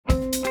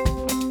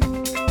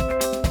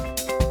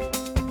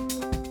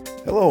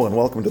Hello and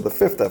welcome to the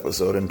fifth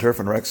episode in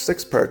Turf and Rec's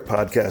six-part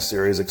podcast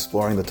series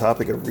exploring the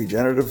topic of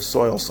regenerative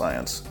soil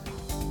science.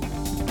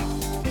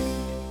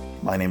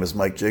 My name is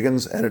Mike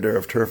Jiggins, editor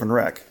of Turf and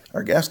Rec.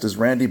 Our guest is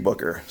Randy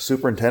Booker,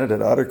 superintendent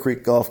at Otter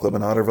Creek Golf Club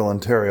in Otterville,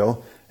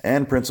 Ontario,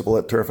 and principal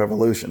at Turf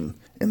Evolution.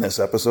 In this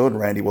episode,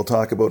 Randy will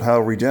talk about how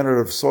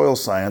regenerative soil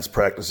science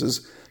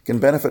practices can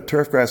benefit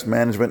turfgrass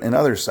management in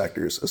other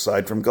sectors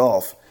aside from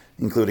golf,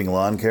 including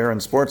lawn care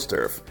and sports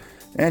turf.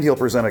 And he'll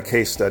present a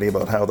case study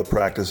about how the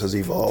practice has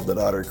evolved at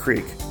Otter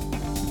Creek.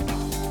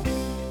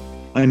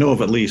 I know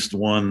of at least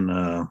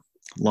one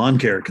lawn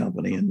care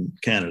company in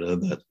Canada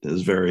that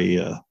is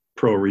very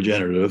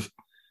pro-regenerative.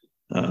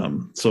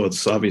 So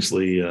it's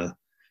obviously,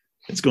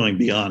 it's going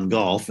beyond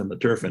golf in the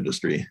turf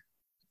industry.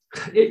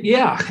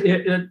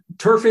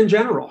 Turf in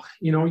general,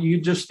 you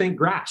just think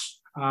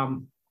grass.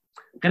 And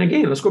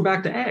again, let's go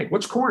back to ag.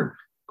 What's corn?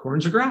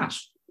 Corn's a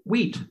grass.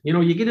 Wheat,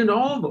 you get into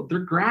all of them. They're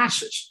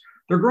grasses.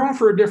 They're grown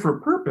for a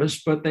different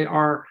purpose, but they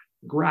are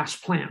grass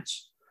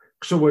plants.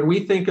 So when we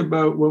think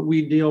about what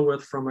we deal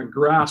with from a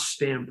grass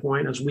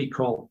standpoint, as we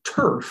call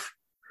turf,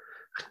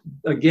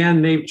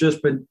 again, they've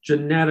just been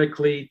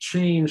genetically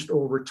changed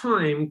over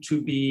time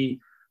to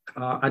be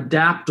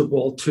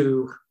adaptable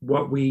to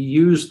what we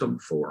use them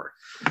for.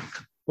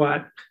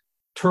 But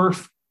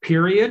turf,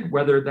 period,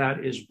 whether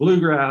that is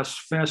bluegrass,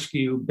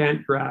 fescue,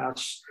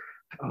 bentgrass,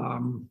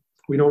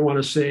 we don't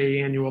want to say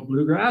annual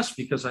bluegrass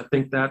because I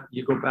think that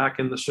you go back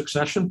in the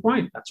succession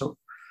point. That's a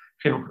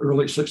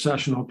early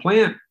successional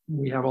plant.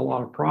 We have a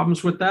lot of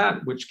problems with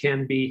that, which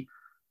can be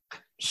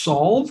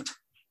solved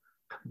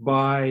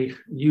by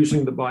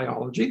using the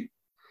biology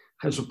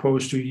as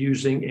opposed to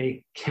using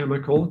a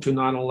chemical to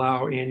not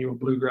allow annual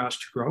bluegrass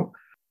to grow.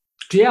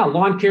 So yeah,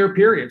 lawn care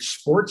period,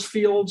 sports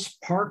fields,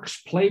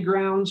 parks,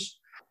 playgrounds.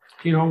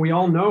 We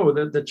all know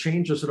that the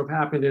changes that have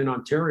happened in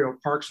Ontario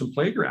parks and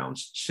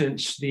playgrounds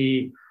since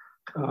the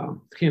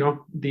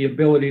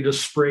ability to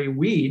spray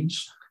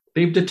weeds,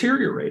 they've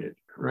deteriorated,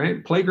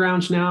 right?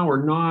 Playgrounds now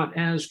are not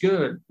as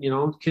good.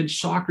 Kids'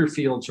 soccer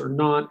fields are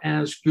not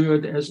as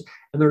good and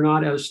they're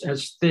not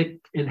as thick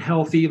and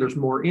healthy. There's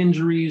more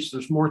injuries.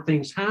 There's more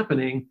things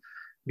happening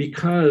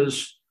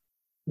because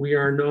we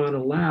are not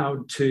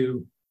allowed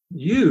to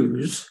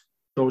use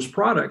those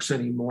products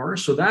anymore.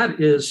 So that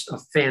is a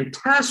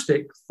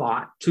fantastic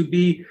thought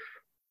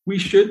we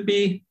should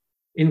be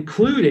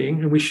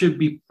including, and we should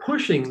be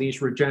pushing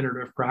these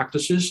regenerative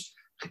practices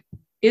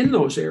in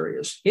those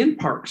areas, in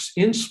parks,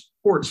 in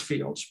sports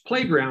fields,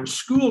 playgrounds,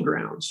 school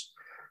grounds,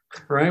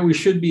 right? We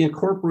should be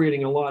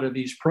incorporating a lot of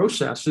these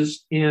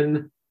processes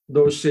in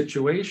those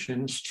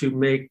situations to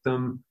make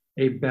them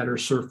a better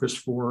surface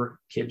for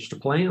kids to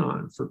play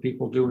on, for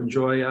people to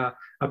enjoy a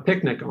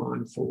picnic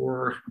on,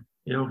 for,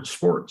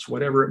 sports,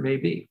 whatever it may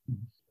be.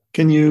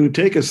 Can you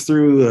take us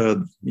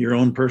through your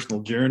own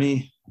personal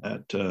journey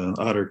at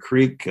Otter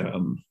Creek,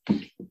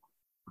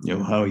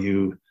 how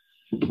you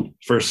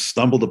first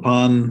stumbled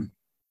upon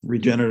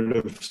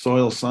regenerative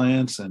soil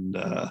science and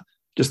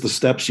just the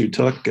steps you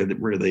took?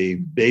 Were they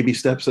baby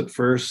steps at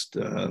first?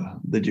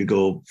 Did you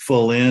go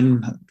full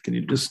in? Can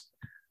you just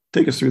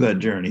take us through that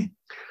journey?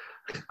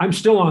 I'm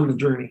still on the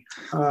journey.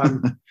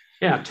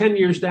 10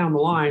 years down the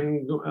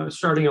line,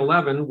 starting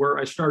 11, where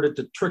I started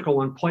to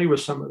trickle and play with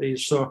some of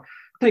these. So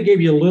I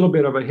gave you a little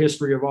bit of a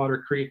history of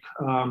Otter Creek.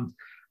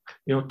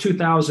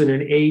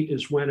 2008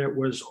 is when it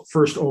was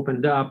first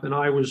opened up, and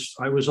I was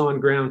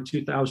on ground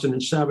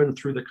 2007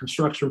 through the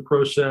construction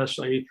process.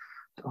 I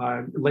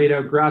laid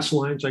out grass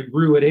lines, I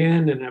grew it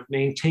in, and have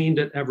maintained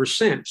it ever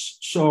since.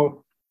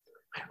 So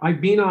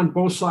I've been on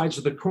both sides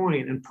of the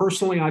coin, and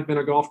personally, I've been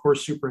a golf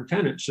course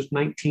superintendent since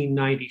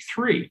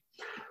 1993.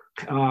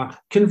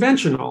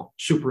 Conventional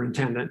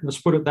superintendent, let's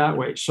put it that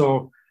way.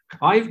 So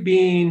I've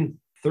been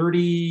 30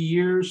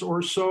 years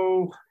or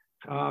so.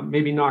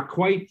 Maybe not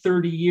quite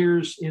 30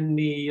 years in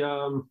the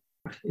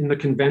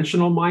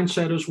conventional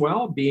mindset as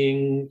well,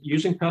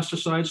 using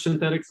pesticides,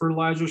 synthetic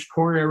fertilizers,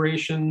 core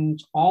aeration,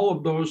 all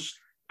of those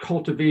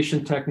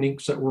cultivation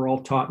techniques that we're all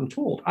taught and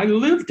told. I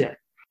lived it.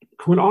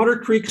 When Otter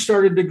Creek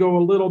started to go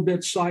a little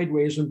bit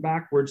sideways and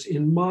backwards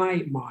in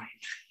my mind,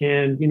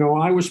 and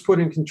I was put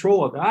in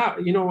control of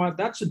that.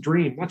 That's a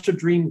dream. That's a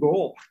dream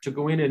goal, to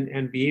go in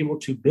and be able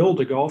to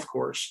build a golf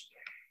course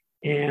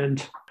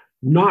and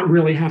not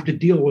really have to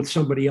deal with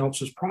somebody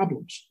else's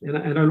problems. And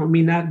I don't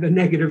mean that in a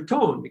negative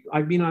tone.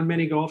 I've been on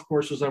many golf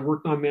courses. I've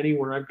worked on many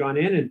where I've gone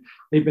in and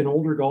they've been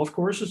older golf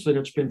courses and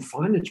it's been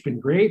fun. It's been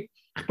great.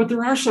 But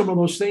there are some of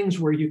those things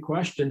where you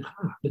question,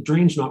 the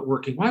drain's not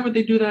working. Why would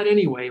they do that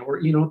anyway?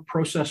 Or,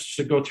 processes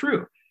to go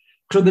through.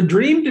 So the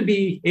dream to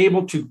be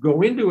able to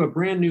go into a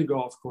brand new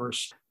golf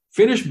course,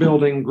 finish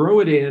building,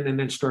 grow it in, and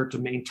then start to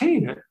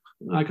maintain it.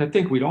 I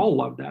think we'd all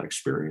love that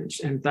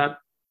experience. And that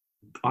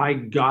I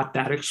got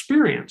that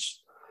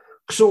experience.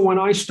 So when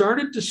I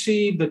started to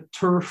see the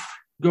turf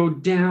go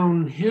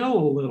downhill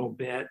a little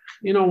bit,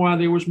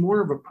 there was more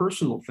of a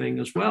personal thing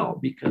as well,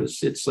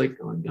 because it's like,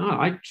 oh, no,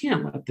 I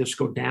can't let this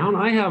go down.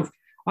 I have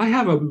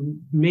a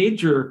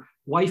major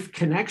life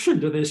connection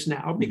to this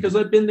now because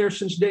I've been there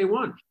since day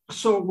one.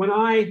 So when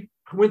I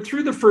I went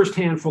through the first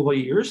handful of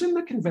years in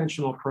the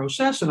conventional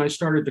process, and I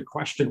started to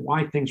question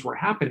why things were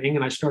happening,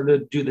 and I started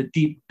to do the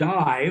deep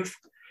dive.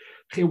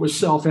 It was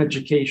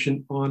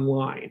self-education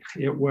online.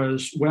 It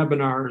was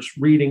webinars,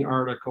 reading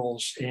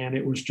articles, and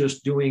it was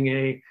just doing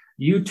a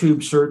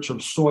YouTube search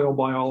of soil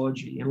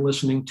biology and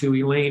listening to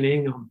Elaine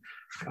Ingham,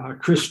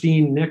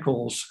 Christine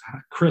Nichols,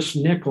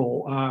 Christine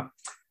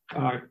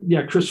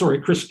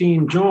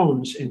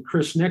Jones and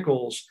Chris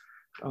Nichols.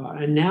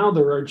 And now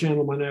there are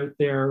gentlemen out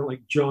there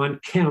like John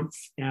Kempf,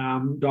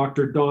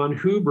 Dr. Don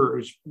Huber,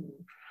 who's,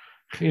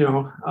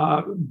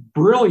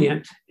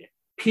 brilliant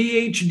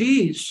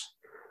PhDs.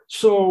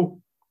 So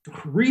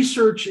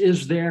research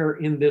is there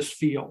in this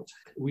field.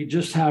 We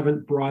just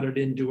haven't brought it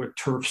into a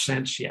turf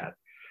sense yet.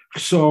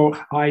 So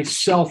I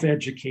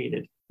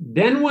self-educated.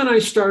 Then when I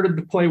started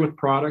to play with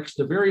products,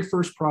 the very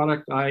first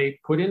product I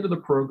put into the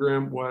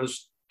program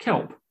was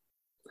kelp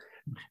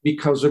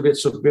because of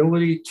its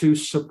ability to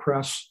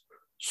suppress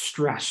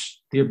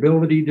stress, the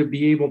ability to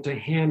be able to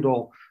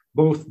handle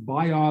both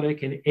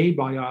biotic and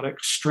abiotic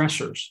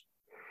stressors.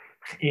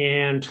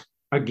 And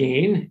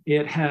again,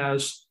 it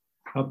has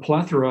a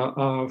plethora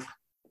of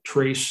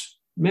trace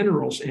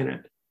minerals in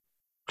it.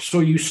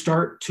 So you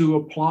start to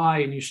apply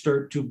and you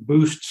start to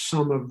boost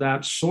some of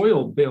that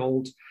soil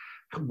build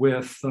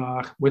with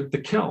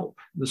the kelp.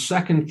 The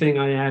second thing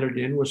I added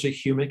in was a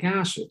humic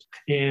acid.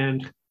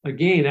 And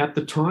again, at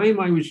the time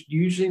I was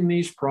using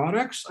these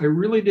products, I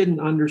really didn't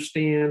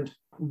understand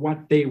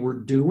what they were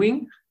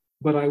doing,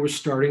 but I was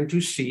starting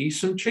to see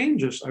some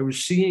changes. I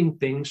was seeing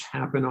things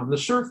happen on the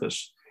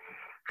surface.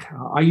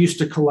 I used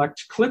to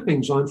collect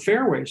clippings on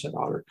fairways at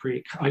Otter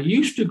Creek. I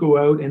used to go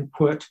out and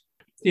put,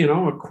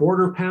 a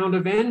quarter pound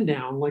of N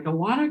down, like a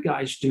lot of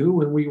guys do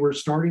when we were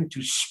starting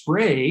to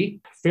spray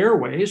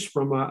fairways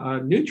from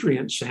a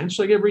nutrient sense,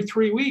 like every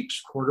 3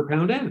 weeks, quarter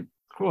pound N.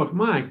 Oh,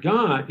 my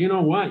God, you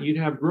know what? You'd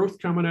have growth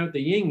coming out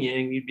the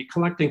yin-yang. You'd be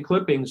collecting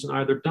clippings and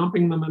either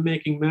dumping them and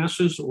making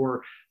messes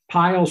or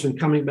piles and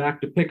coming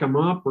back to pick them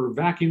up or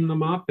vacuum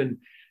them up. And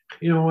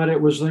you know what? It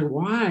was like,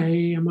 why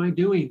am I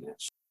doing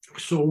this?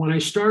 So when I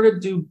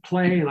started to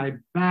play and I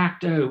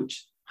backed out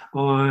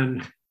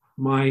on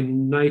my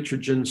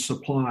nitrogen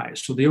supply.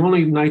 So the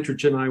only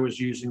nitrogen I was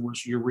using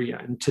was urea.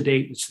 And to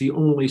date, it's the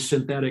only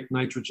synthetic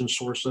nitrogen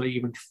source that I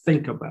even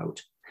think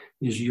about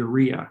is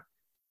urea.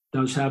 It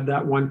does have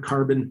that one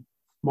carbon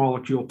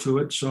molecule to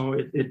it. So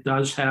it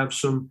does have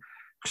some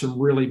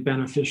really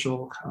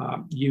beneficial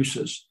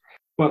uses.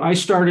 But I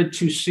started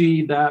to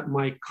see that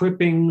my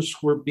clippings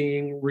were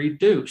being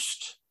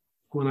reduced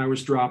when I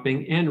was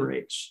dropping N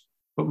rates,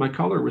 but my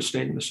color was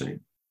staying the same.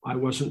 I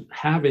wasn't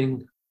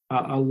having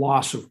a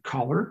loss of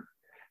color.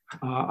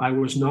 I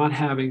was not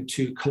having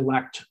to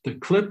collect the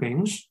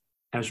clippings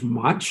as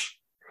much.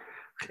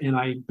 And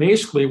I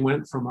basically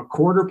went from a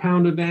quarter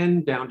pound of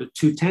N down to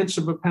 0.2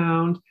 of a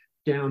pound,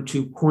 down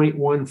to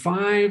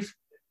 0.15,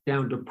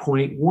 down to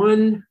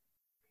 0.1.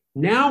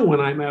 Now,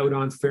 when I'm out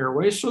on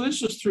fairways, so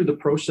this is through the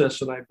process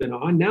that I've been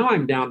on, now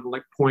I'm down to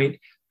like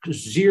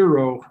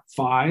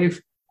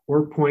 0.05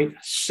 or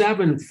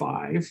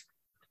 0.75,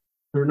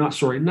 or not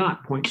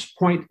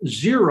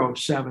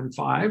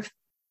 0.075,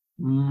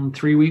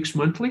 3 weeks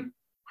monthly.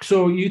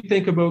 So you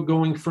think about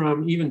going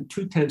from even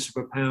 0.2 of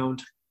a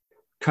pound,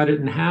 cut it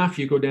in half,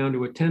 you go down to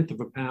 0.1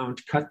 of a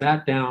pound, cut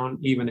that down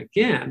even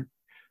again.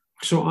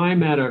 So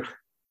I'm at a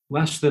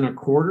less than a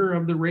quarter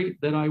of the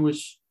rate that I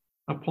was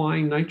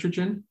applying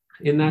nitrogen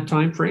in that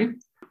time frame.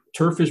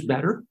 Turf is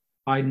better.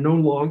 I no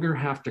longer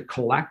have to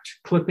collect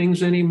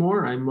clippings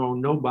anymore. I mow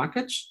no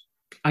buckets.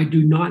 I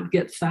do not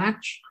get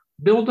thatch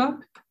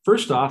buildup.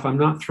 First off, I'm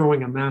not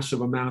throwing a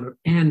massive amount of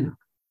N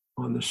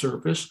on the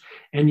surface,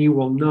 and you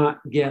will not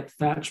get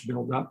thatch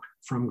buildup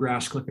from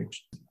grass clippings.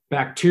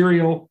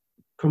 Bacterial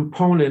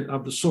component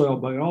of the soil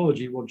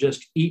biology will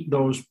just eat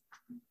those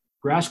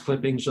grass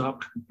clippings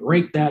up,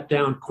 break that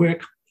down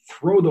quick,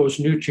 throw those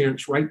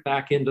nutrients right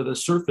back into the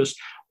surface,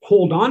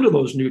 hold on to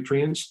those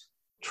nutrients,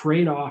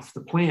 trade off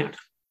the plant.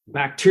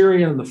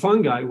 Bacteria and the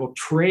fungi will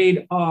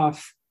trade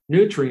off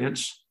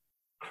nutrients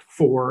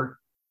for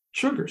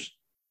sugars.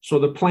 So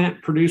the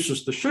plant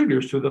produces the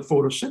sugars through the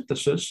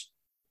photosynthesis.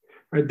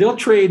 Right? They'll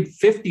trade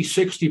 50,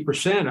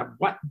 60% of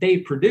what they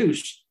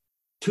produce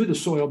to the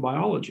soil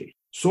biology.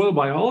 Soil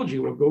biology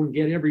will go and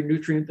get every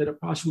nutrient that it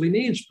possibly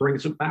needs,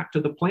 brings it back to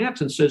the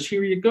plant and says,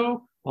 here you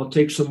go. I'll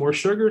take some more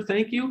sugar.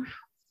 Thank you.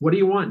 What do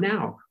you want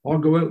now? I'll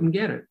go out and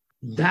get it.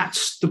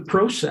 That's the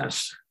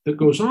process that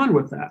goes on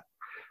with that.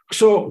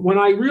 So when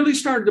I really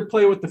started to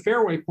play with the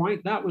fairway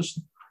point, that was,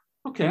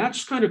 okay,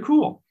 that's kind of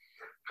cool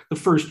the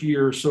first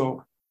year or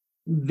so.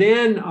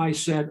 Then I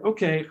said,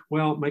 okay,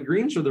 well, my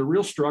greens are the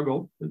real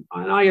struggle.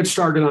 And I had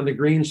started on the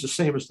greens the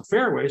same as the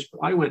fairways, but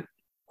I went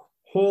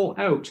whole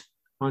out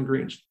on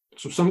greens.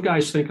 So some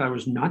guys think I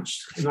was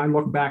nuts. And I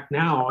look back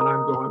now and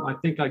I'm going, I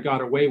think I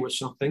got away with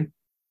something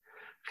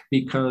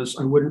because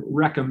I wouldn't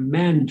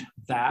recommend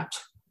that.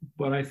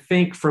 But I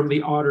think from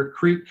the Otter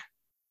Creek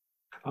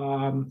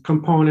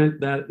component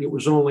that it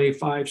was only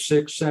 5,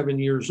 6, 7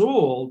 years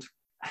old,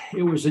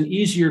 it was an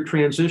easier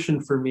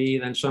transition for me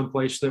than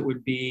someplace that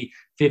would be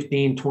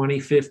 15, 20,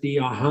 50,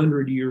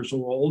 100 years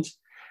old.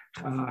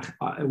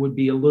 It would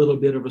be a little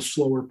bit of a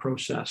slower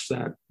process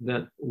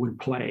that would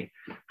play.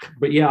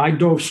 But yeah, I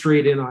dove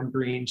straight in on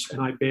greens,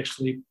 and I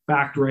basically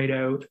backed right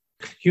out.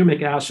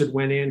 Humic acid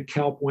went in,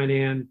 kelp went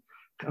in,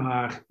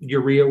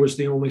 urea was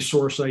the only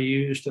source I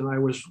used, and I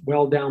was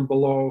well down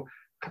below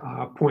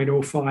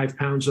 0.05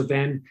 pounds of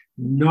N,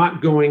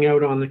 not going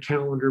out on the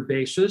calendar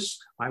basis.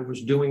 I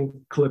was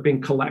doing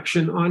clipping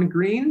collection on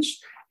greens,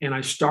 and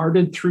I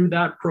started through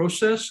that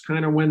process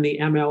kind of when the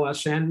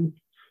MLSN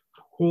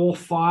whole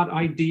thought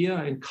idea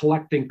and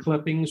collecting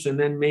clippings and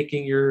then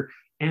making your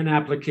N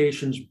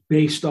applications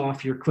based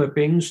off your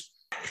clippings.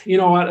 You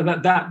know,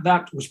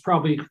 that was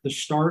probably the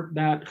start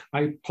that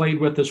I played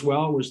with as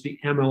well, was the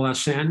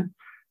MLSN.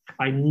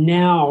 I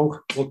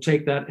now will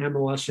take that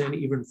MLSN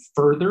even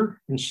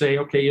further and say,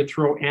 okay, you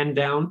throw N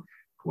down.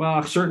 Well,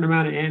 a certain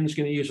amount of N is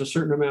going to use a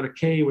certain amount of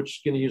K, which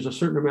is going to use a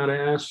certain amount of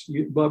S.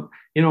 But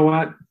you know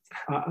what?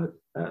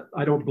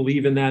 I don't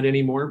believe in that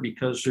anymore,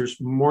 because there's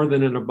more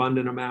than an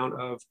abundant amount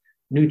of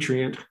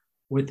nutrient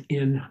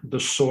within the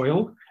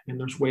soil, and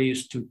there's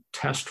ways to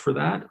test for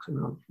that. And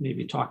I'll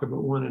maybe talk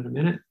about one in a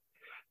minute.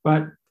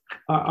 But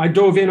I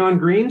dove in on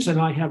greens, and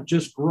I have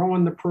just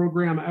grown the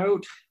program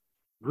out.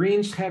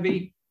 Greens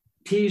heavy,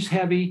 tees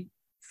heavy,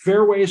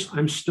 fairways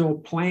I'm still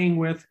playing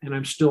with, and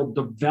I'm still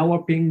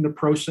developing the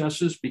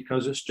processes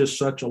because it's just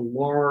such a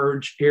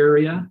large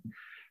area.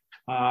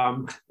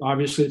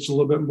 Obviously, it's a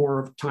little bit more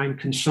of time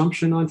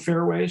consumption on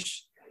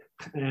fairways,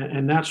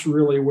 and that's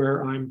really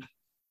where I'm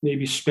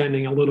maybe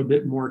spending a little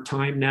bit more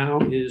time now,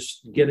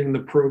 is getting the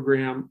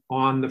program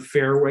on the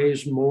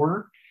fairways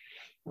more,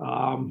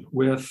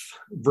 with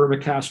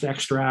vermicast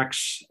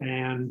extracts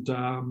and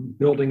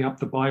building up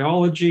the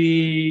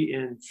biology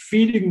and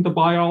feeding the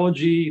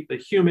biology, the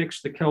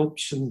humics, the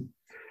kelps. And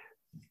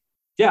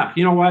yeah,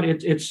 you know what?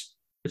 It's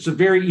a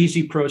very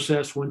easy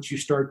process once you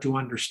start to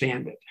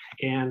understand it.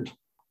 And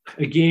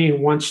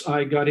again, once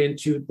I got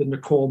into the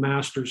Nicole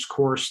Masters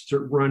course to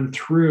run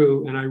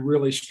through, and I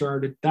really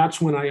started,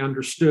 that's when I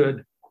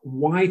understood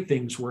why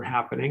things were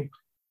happening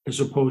as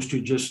opposed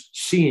to just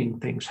seeing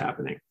things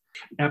happening.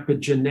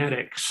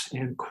 Epigenetics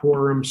and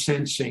quorum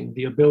sensing,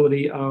 the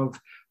ability of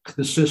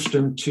the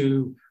system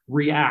to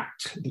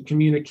react, the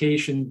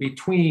communication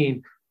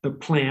between the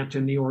plant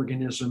and the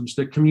organisms,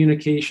 the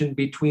communication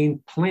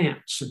between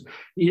plants.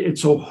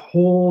 It's a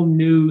whole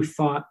new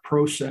thought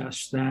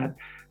process that,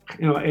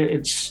 you know,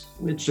 it's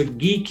a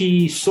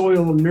geeky,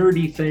 soil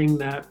nerdy thing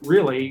that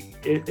really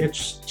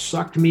it's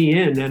sucked me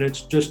in, and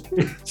it's just,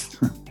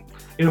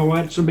 you know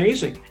what, it's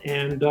amazing,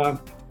 and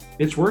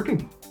it's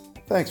working.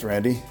 Thanks,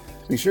 Randy.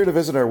 Be sure to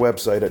visit our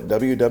website at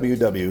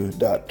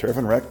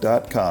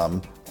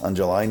www.turfandrec.com on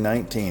July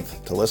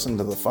 19th to listen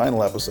to the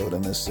final episode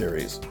in this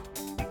series.